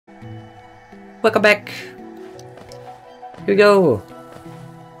Welcome back. Here we go.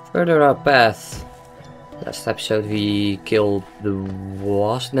 Further up path. Last episode we killed the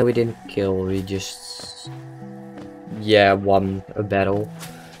wasp. No, we didn't kill. We just won a battle.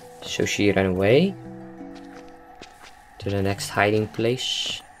 So she ran away to the next hiding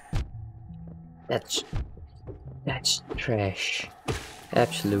place. That's trash.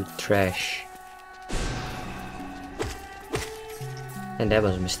 Absolute trash. And that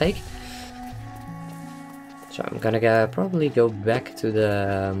was a mistake. So I'm gonna probably go back to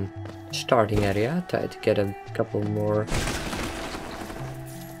the starting area, try to get a couple more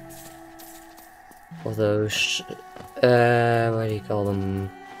of those, what do you call them?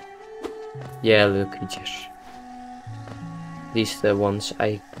 Yeah, little creatures. These are the ones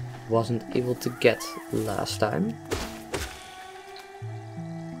I wasn't able to get last time.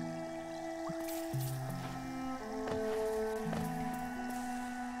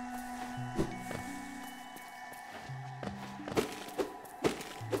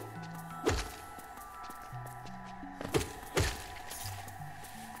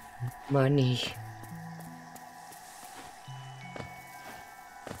 Money.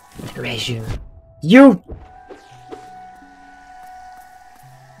 Treasure. You!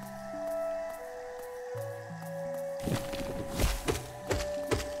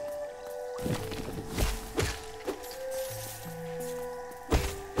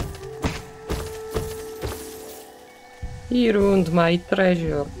 He ruined my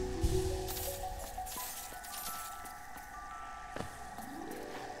treasure.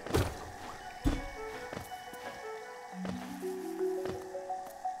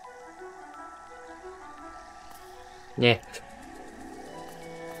 Yeah.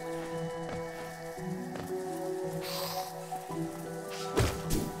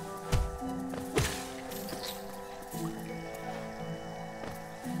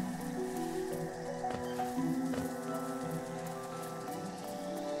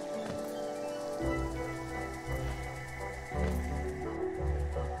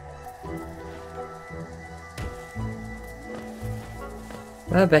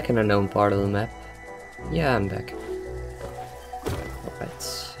 Back in a known part of the map. Yeah, I'm back.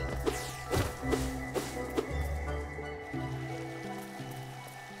 Alright.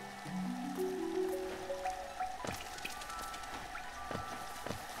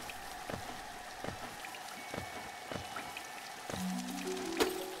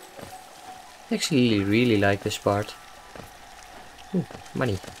 I actually really like this part. Ooh,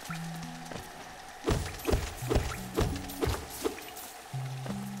 money.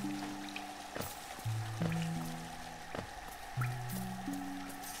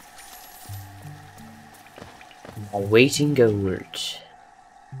 Waiting gourd.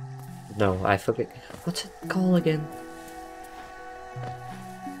 No, I forget. What's it called again?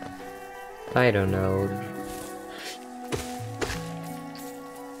 I don't know.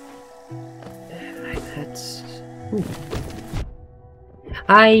 That's... Ooh.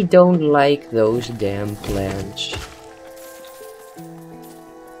 I don't like those damn plants.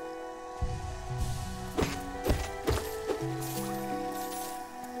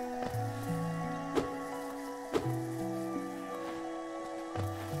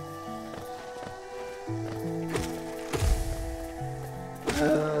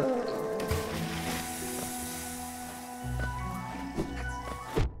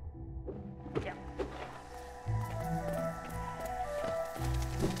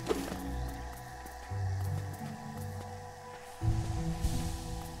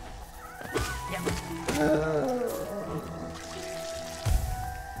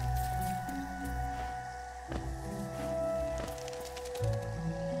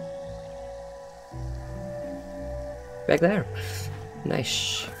 Back there.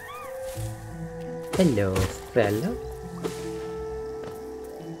 Nice. Hello, fella.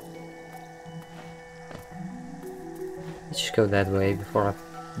 Let's just go that way before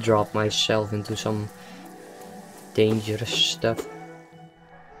I drop myself into some dangerous stuff.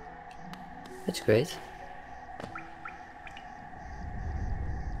 That's great.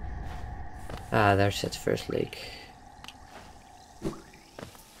 Ah, there's that first lake.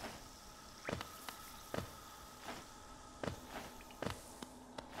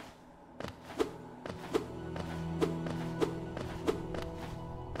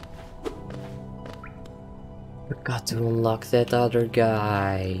 Got to unlock that other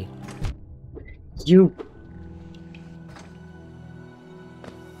guy. You.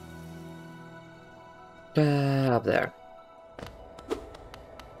 Up there.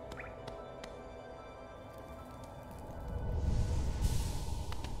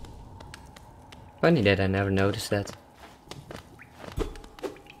 Funny that I never noticed that.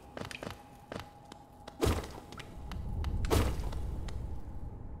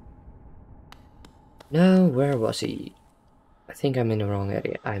 No, where was he? I think I'm in the wrong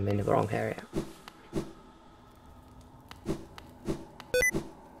area. I'm in the wrong area.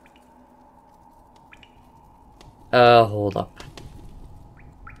 Hold up.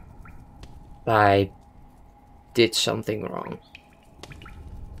 I did something wrong.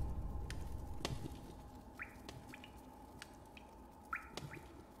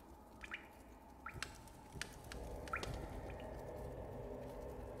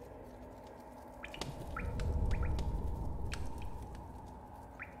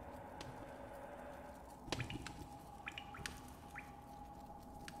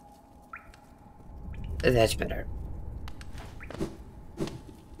 That's better.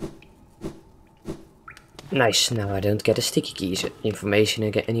 Nice, now I don't get a sticky keys information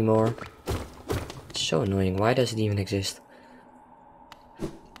again anymore. It's so annoying, why does it even exist?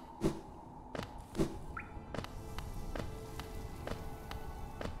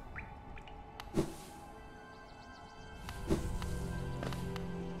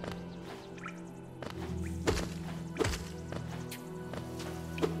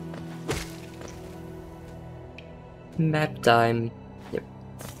 Map time. Yep.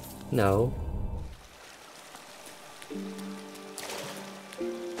 No.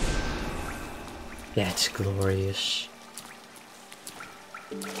 That's glorious.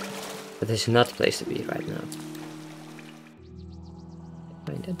 But this is not the place to be right now.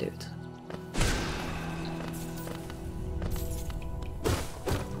 Find that dude.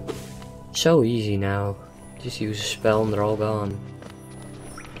 So easy now. Just use a spell and they're all gone.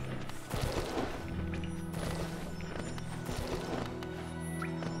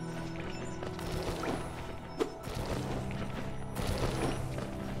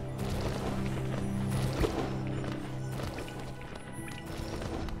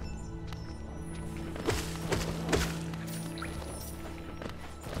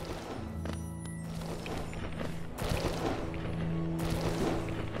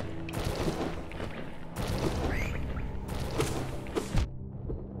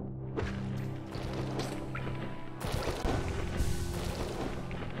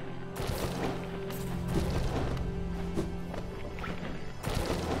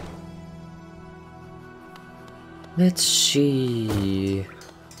 Let's see.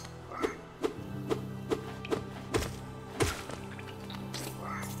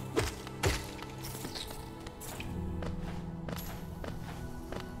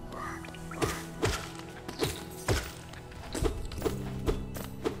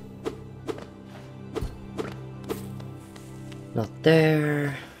 Not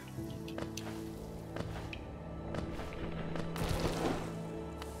there.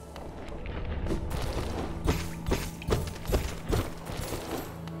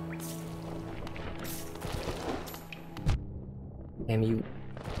 Damn you.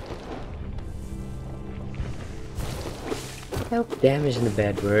 Well, damn isn't a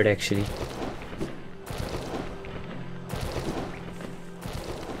bad word actually.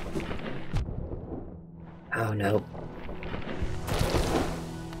 Oh no.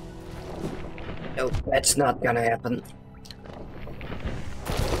 Nope, that's not gonna happen.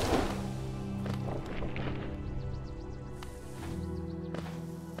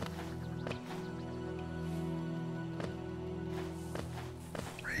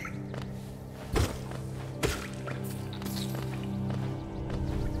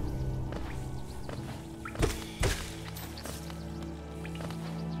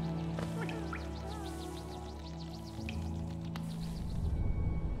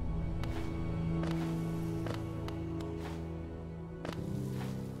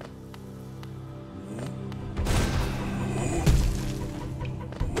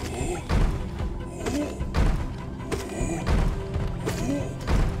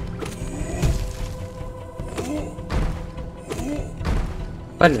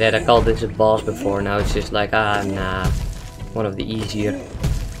 Funny that I called this a boss before, now it's just like, ah nah. One of the easier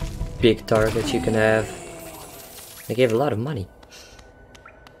big targets you can have. They gave a lot of money.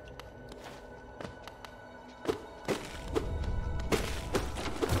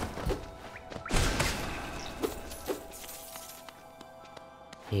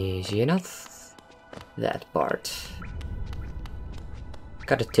 Easy enough. That part.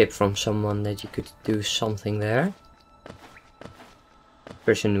 Got a tip from someone that you could do something there.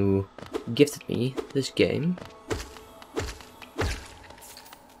 Person who gifted me this game.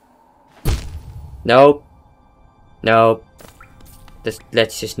 Nope. Nope.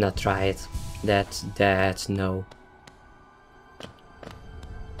 Let's just not try it. That's no.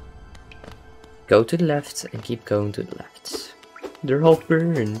 Go to the left and keep going to the left. They're all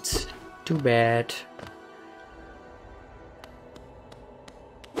burned. Too bad.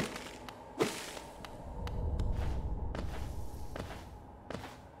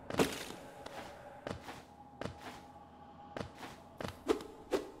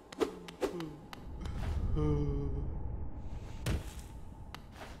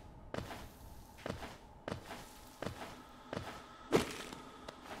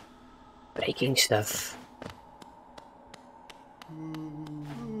 Breaking stuff.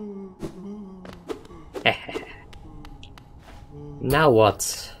 Now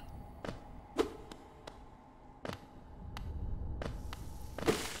what?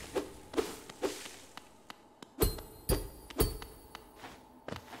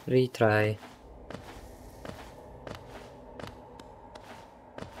 Retry.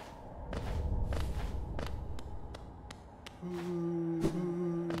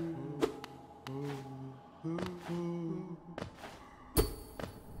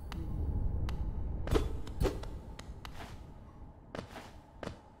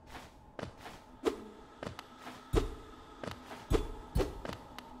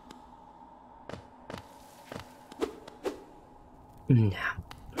 No.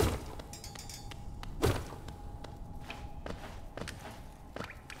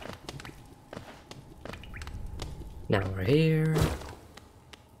 Now we're here.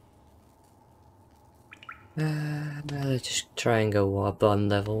 Let's just try and go up on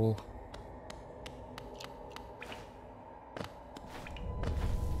level.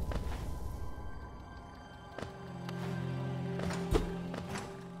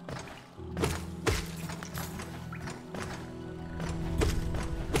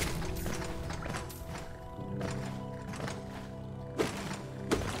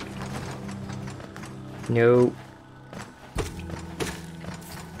 No.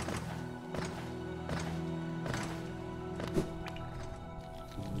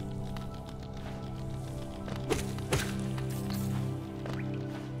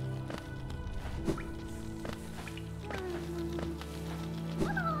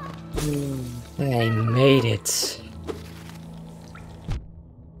 I made it.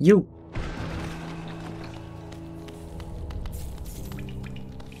 You.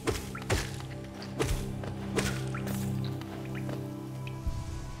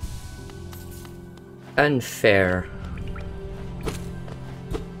 Unfair.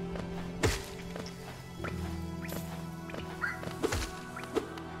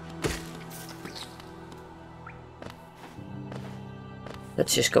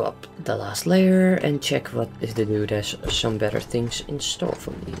 Let's just go up the last layer and check what if the dude has some better things in store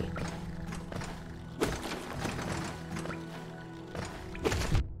for me.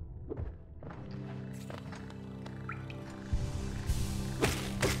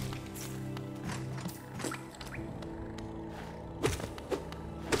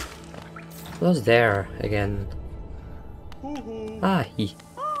 What's there again? Ah, he.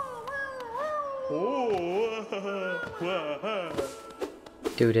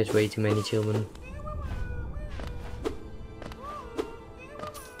 Dude, that's way too many children.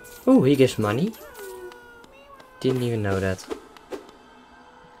 Oh, he gives money? Didn't even know that.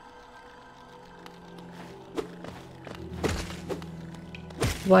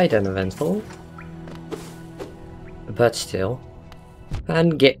 Quite uneventful. But still.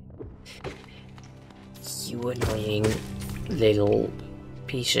 And get... You annoying little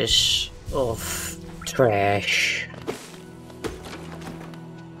pieces of trash.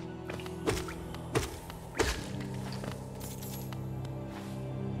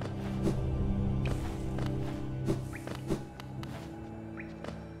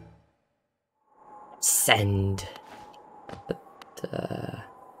 Send. But,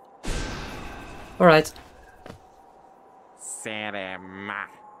 alright.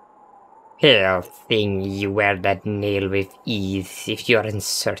 Here, thing, you wear that nail with ease. If you're in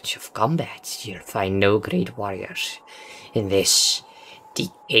search of combat, you'll find no great warriors in this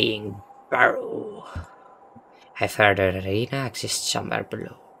decaying barrow. I've heard an arena exists somewhere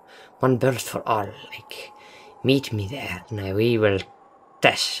below. One built for all, like. Meet me there. Now we will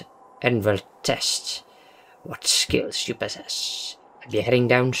test what skills you possess. I'll be heading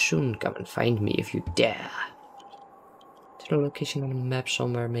down soon. Come and find me if you dare. Is there a location on the map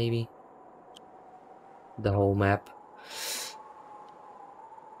somewhere, maybe? The whole map.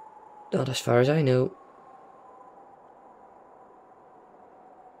 Not as far as I know.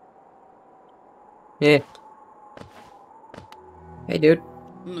 Yeah. Hey, dude.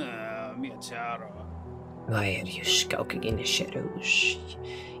 Why are you skulking in the shadows?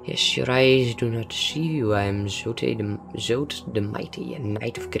 Yes, your eyes do not deceive you. I am Zod the Mighty, a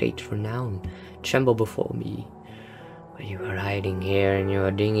knight of great renown. Tremble before me. When you were hiding here in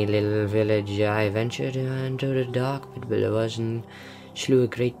your dingy little village, I ventured into the dark pit below us and slew a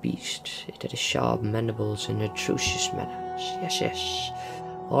great beast. It had sharp mandibles and atrocious manners. Yes.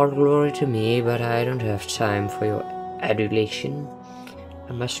 All glory to me, but I don't have time for your adulation.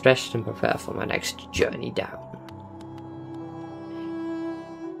 I must rest and prepare for my next journey down.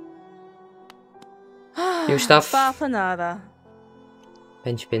 New stuff. Bafanada.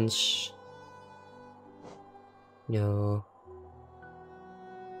 Bench pins. No.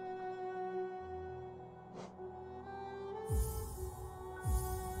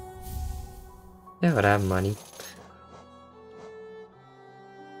 Yeah, but I have money.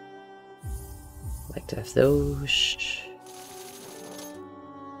 Like to have those.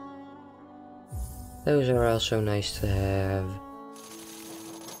 Those are also nice to have.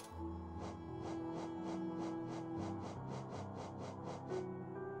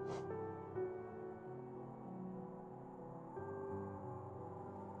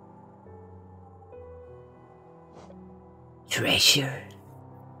 Treasure.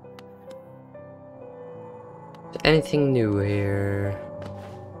 Anything new here?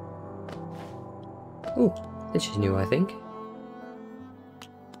 Ooh, this is new, I think.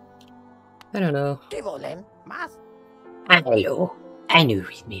 I don't know. Hello, and you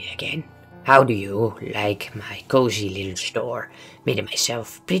with me again. How do you like my cozy little store? Made it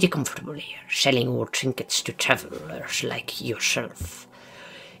myself pretty comfortable here, selling old trinkets to travelers like yourself.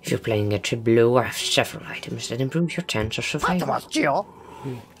 If you're planning a trip below, I have several items that improve your chance of survival.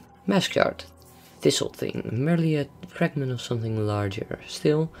 Mask art. Thistle thing, merely a fragment of something larger.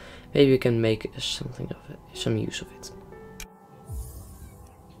 Still, maybe we can make something of it, some use of it.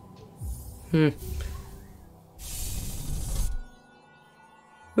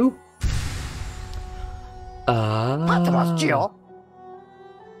 Ooh. Oh,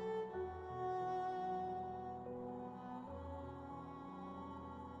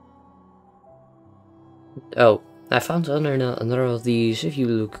 I found another of these. If you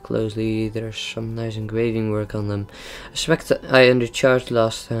look closely, there's some nice engraving work on them. I suspect I undercharged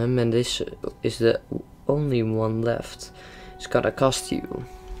last time, and this is the only one left. It's gotta cost you.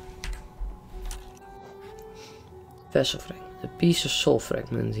 Vessel fragment. A piece of soul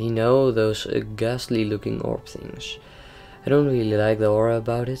fragment. You know, those ghastly looking orb things. I don't really like the aura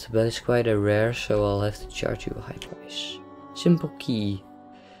about it, but it's quite a rare, so I'll have to charge you a high price. Simple key.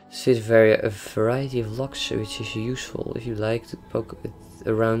 This is a variety of locks, which is useful if you like to poke it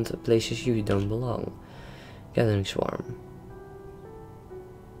around places you don't belong. Gathering swarm.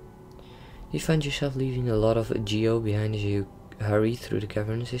 You find yourself leaving a lot of geo behind as you hurry through the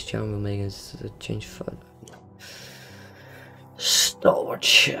caverns. This charm will make it change further.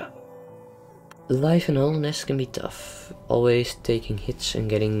 Storage. Life in Hollownest can be tough, always taking hits and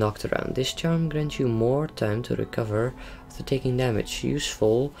getting knocked around. This charm grants you more time to recover after taking damage,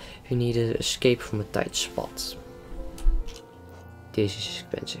 useful if you need to escape from a tight spot. This is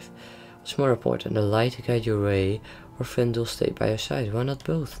expensive. What's more important, a light to guide your way, or a friend will stay by your side. Why not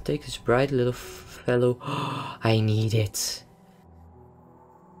both? Take this bright little fellow. I need it.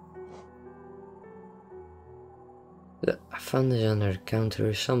 I found this under the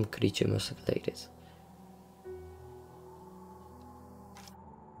counter. Some creature must have laid it.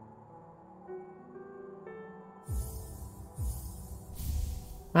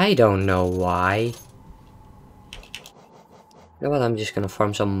 I don't know why. You know what? I'm just gonna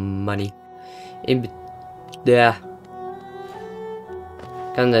farm some money. Yeah.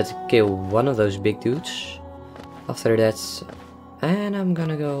 Gonna kill one of those big dudes. After that, and I'm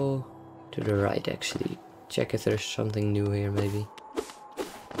gonna go to the right actually. Check if there's something new here, maybe.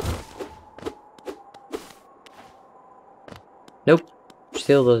 Nope.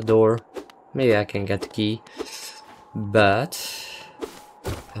 Still the door. Maybe I can get the key. But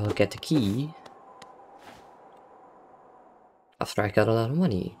I'll get the key after I got a lot of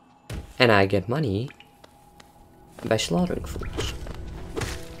money. And I get money by slaughtering fools.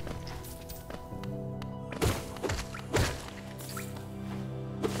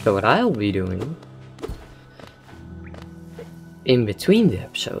 So what I'll be doing in between the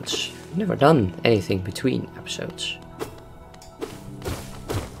episodes. I've never done anything between episodes.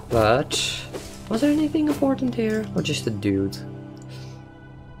 But was there anything important here? Or just a dude?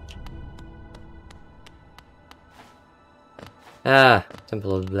 Ah,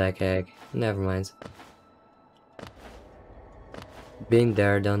 Temple of the Black Egg. Never mind. Been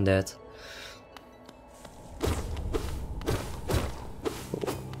there, done that.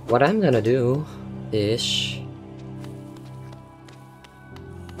 What I'm gonna do is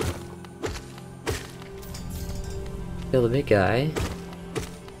kill the big guy.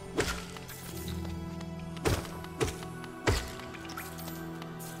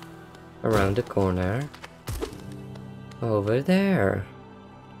 Around the corner. Over there.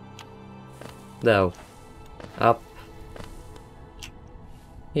 No. Up.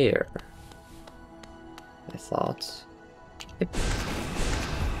 Here. I thought. Yep.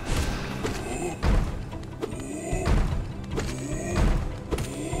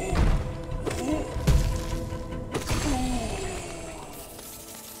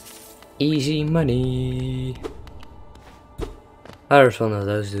 Easy money. There's one of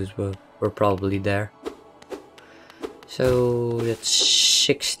those dudes were probably there. So that's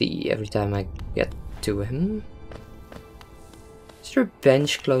 60 every time I get to him. Is there a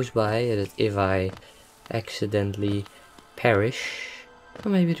bench close by that if I accidentally perish?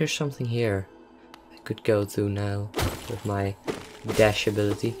 Or maybe there's something here I could go to now with my dash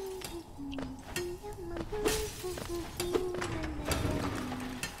ability.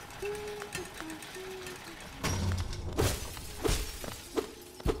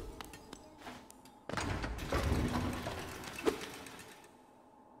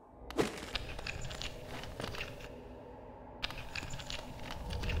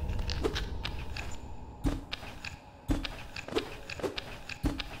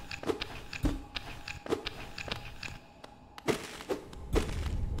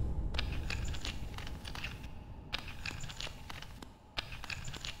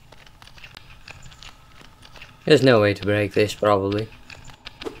 There's no way to break this, probably.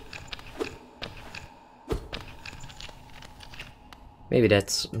 Maybe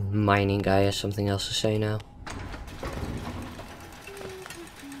that mining guy has something else to say now.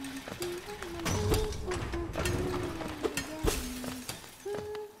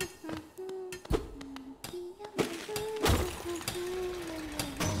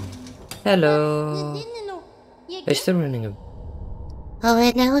 Hello. Are you still running a... Oh,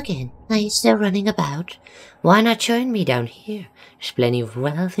 hello again. Are you still running about? Why not join me down here? There's plenty of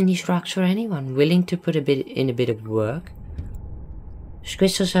wealth in these rocks for anyone willing to put a bit of work. There's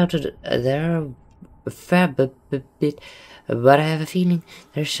crystals out there a fair bit, but I have a feeling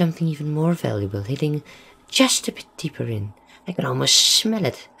there's something even more valuable hidden just a bit deeper in. I can almost smell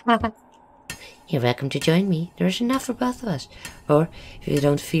it. You're welcome to join me. There's enough for both of us. Or, if you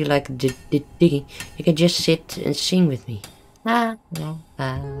don't feel like digging, you can just sit and sing with me. Ah, ah,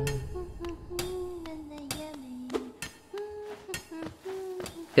 ah.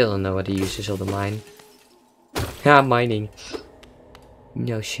 Still don't know what the uses of the mine. Ah, mining.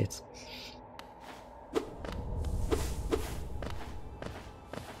 No shit.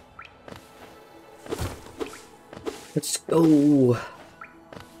 Let's go.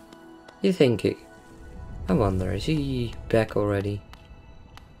 You thinking? I wonder, is he back already?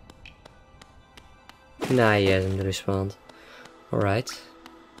 Nah, he hasn't responded. Alright.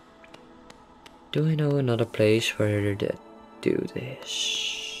 Do I know another place where they do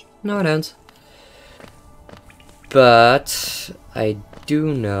this? No, I don't. But I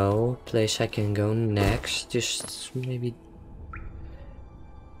do know a place I can go next. Just maybe.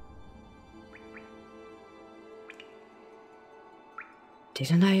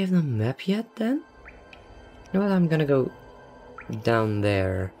 Didn't I have the map yet then? You know what, I'm gonna go down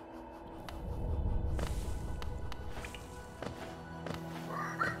there.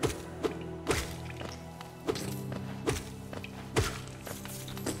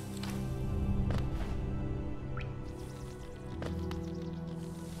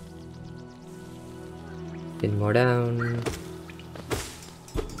 Bit more down.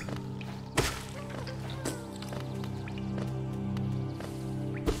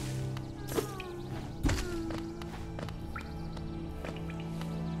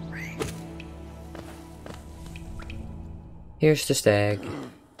 Here's the stag.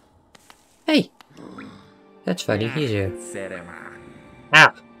 Hey! That's funny, he's here.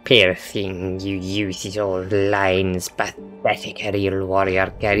 Ah, poor thing, you use his old lines. Pathetic aerial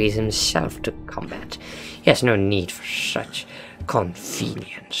warrior carries himself to combat. He has no need for such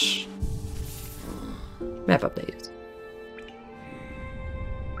convenience. Map updated.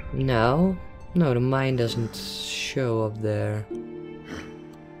 No, the mine doesn't show up there.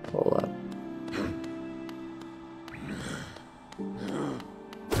 Hold up.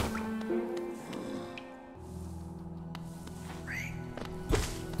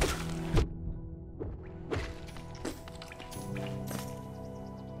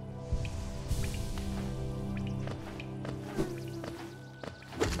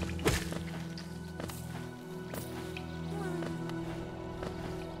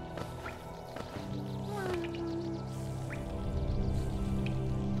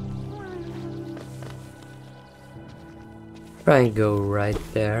 Try and go right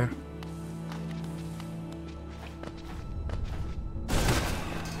there.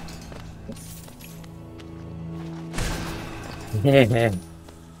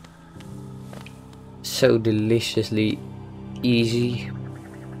 So deliciously easy.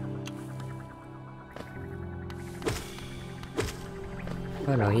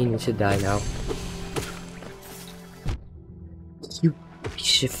 Oh no, he needs to die now. You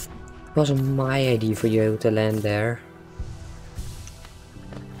piece of... It wasn't my idea for you to land there.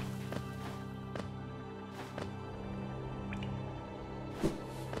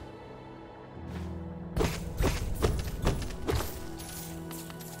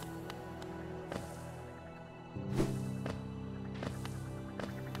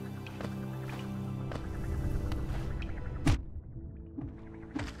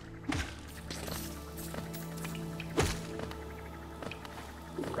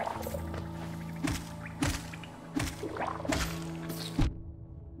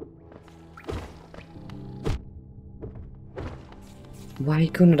 Why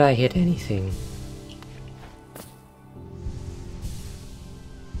couldn't I hit anything?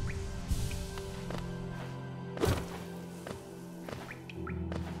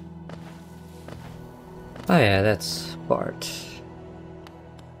 Oh yeah, that's part.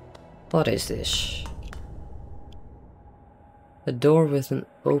 What is this? A door with an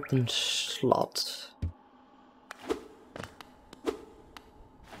open slot.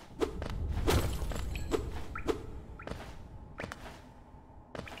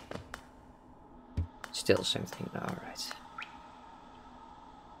 Still something, alright.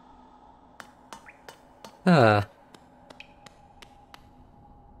 Ah.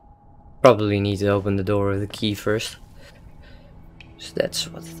 Probably need to open the door with a key first. So that's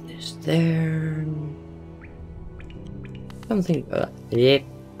what is there. Something, yep.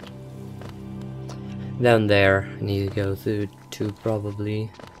 Down there, I need to go to probably.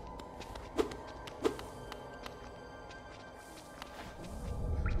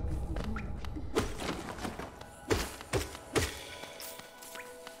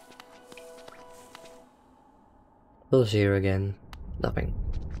 Who's here again? Nothing.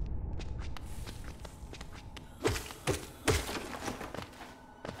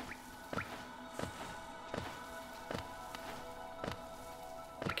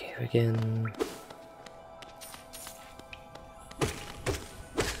 Okay, again.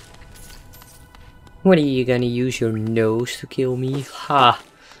 What are you gonna use your nose to kill me? Ha!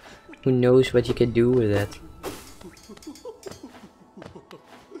 Who knows what you can do with that?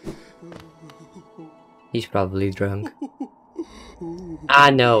 He's probably drunk. Ah,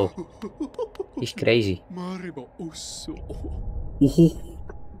 no. He's crazy. Oh,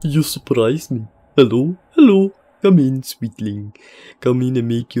 you surprised me. Hello, hello. Come in, sweetling. Come in and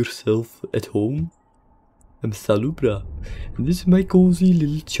make yourself at home. I'm Salubra, and this is my cozy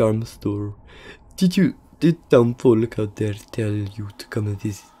little charm store. Did townfolk out there tell you to come and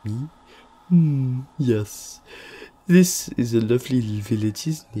visit me? Yes. This is a lovely little village,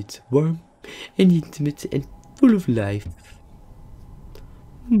 isn't it? Warm and intimate and full of life.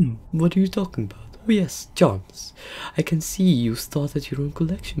 What are you talking about? Oh yes, charms. I can see you started your own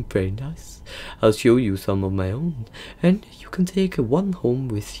collection. Very nice. I'll show you some of my own, and you can take one home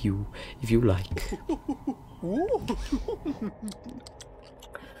with you if you like.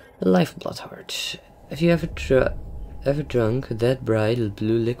 The lifeblood heart. Have you ever drunk that bright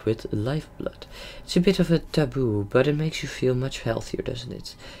blue liquid, lifeblood? It's a bit of a taboo, but it makes you feel much healthier, doesn't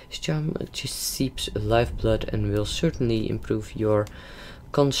it? This charm just seeps lifeblood and will certainly improve your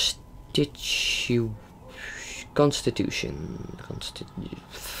constitution.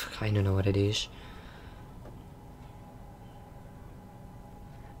 I don't know what it is.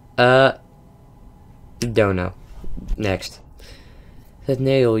 Don't know. Next. That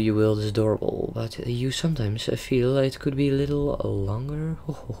nail you wield is adorable, but you sometimes feel it could be a little longer.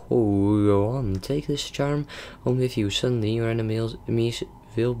 Go on, take this charm home with you. Suddenly your enemies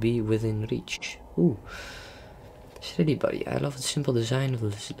will be within reach. Ooh. Steady buddy, I love the simple design of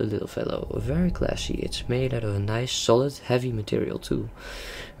this little fellow. Very classy. It's made out of a nice, solid, heavy material too.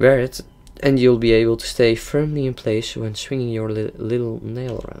 Wear it, and you'll be able to stay firmly in place when swinging your little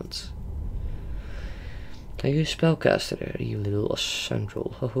nail around. Are you a spellcaster, you little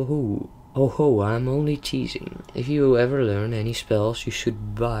scoundrel? Ho ho ho. Oh ho, I'm only teasing. If you ever learn any spells, you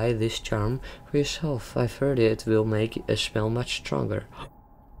should buy this charm for yourself. I've heard it will make a spell much stronger.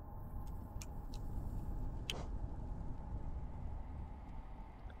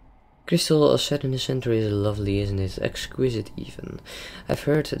 Crystal set in the center is lovely, isn't it? Exquisite even. I've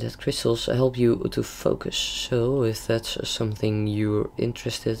heard that crystals help you to focus, so if that's something you're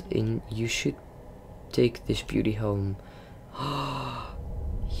interested in, you should take this beauty home.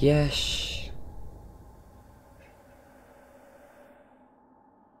 Yes.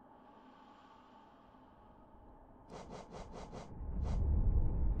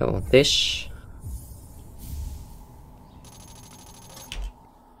 I want this.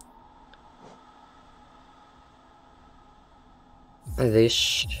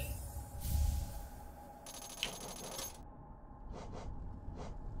 This.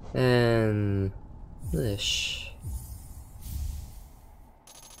 And this.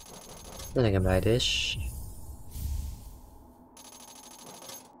 Then I can buy this.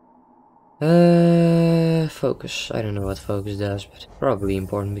 Focus. I don't know what focus does, but probably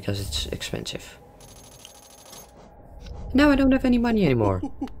important because it's expensive. Now I don't have any money anymore.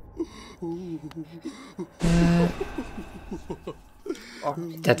 Oh,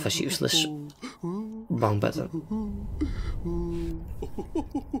 that was useless. Wrong button.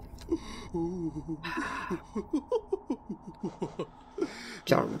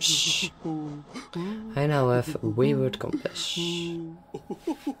 charms. I now have a wayward compass.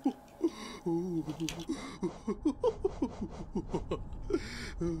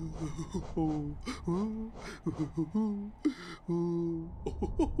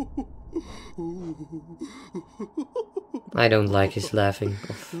 I don't like his laughing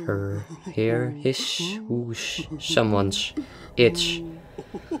of her here. His, whoosh, someone's itch.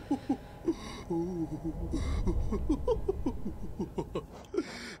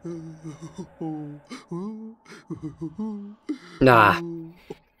 Nah.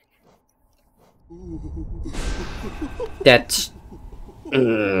 That's...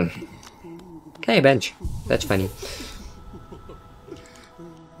 Okay, bench. That's funny.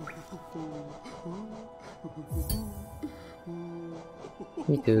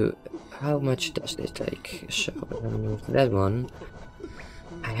 Need to... How much does this take? So, remove that one.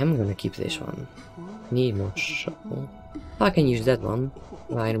 I am gonna keep this one. Need more shovel. I can use that one.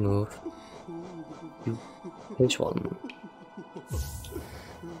 I remove this one.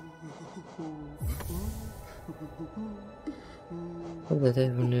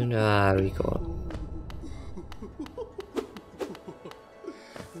 Recall.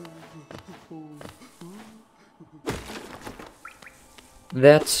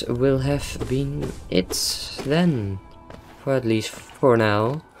 That will have been it then, for at least for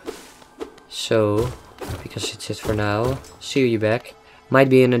now. So, because it's it for now, see you back. Might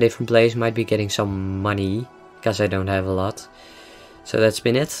be in a different place, might be getting some money, because I don't have a lot. So that's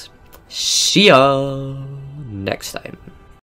been it. See ya next time.